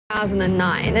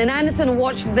2009. And Anderson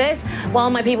watched this. While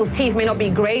my people's teeth may not be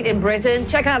great in Britain,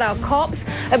 check out our cops.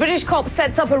 A British cop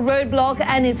sets up a roadblock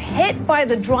and is hit by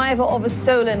the driver of a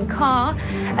stolen car.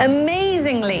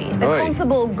 Amazingly, the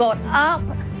constable got up,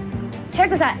 check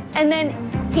this out, and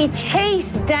then he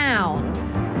chased down.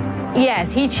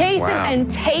 Yes, he chased him and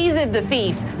tasered the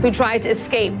thief who tried to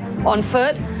escape on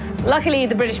foot. Luckily,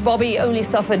 the British Bobby only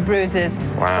suffered bruises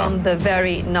from the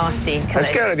very nasty collision.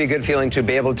 That's got to be a good feeling to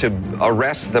be able to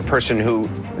arrest the person who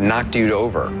knocked you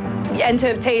over. And to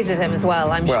have tasered him as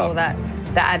well. I'm sure that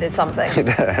added something.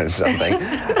 That added something.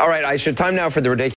 All right, Aisha, time now for the ridiculous.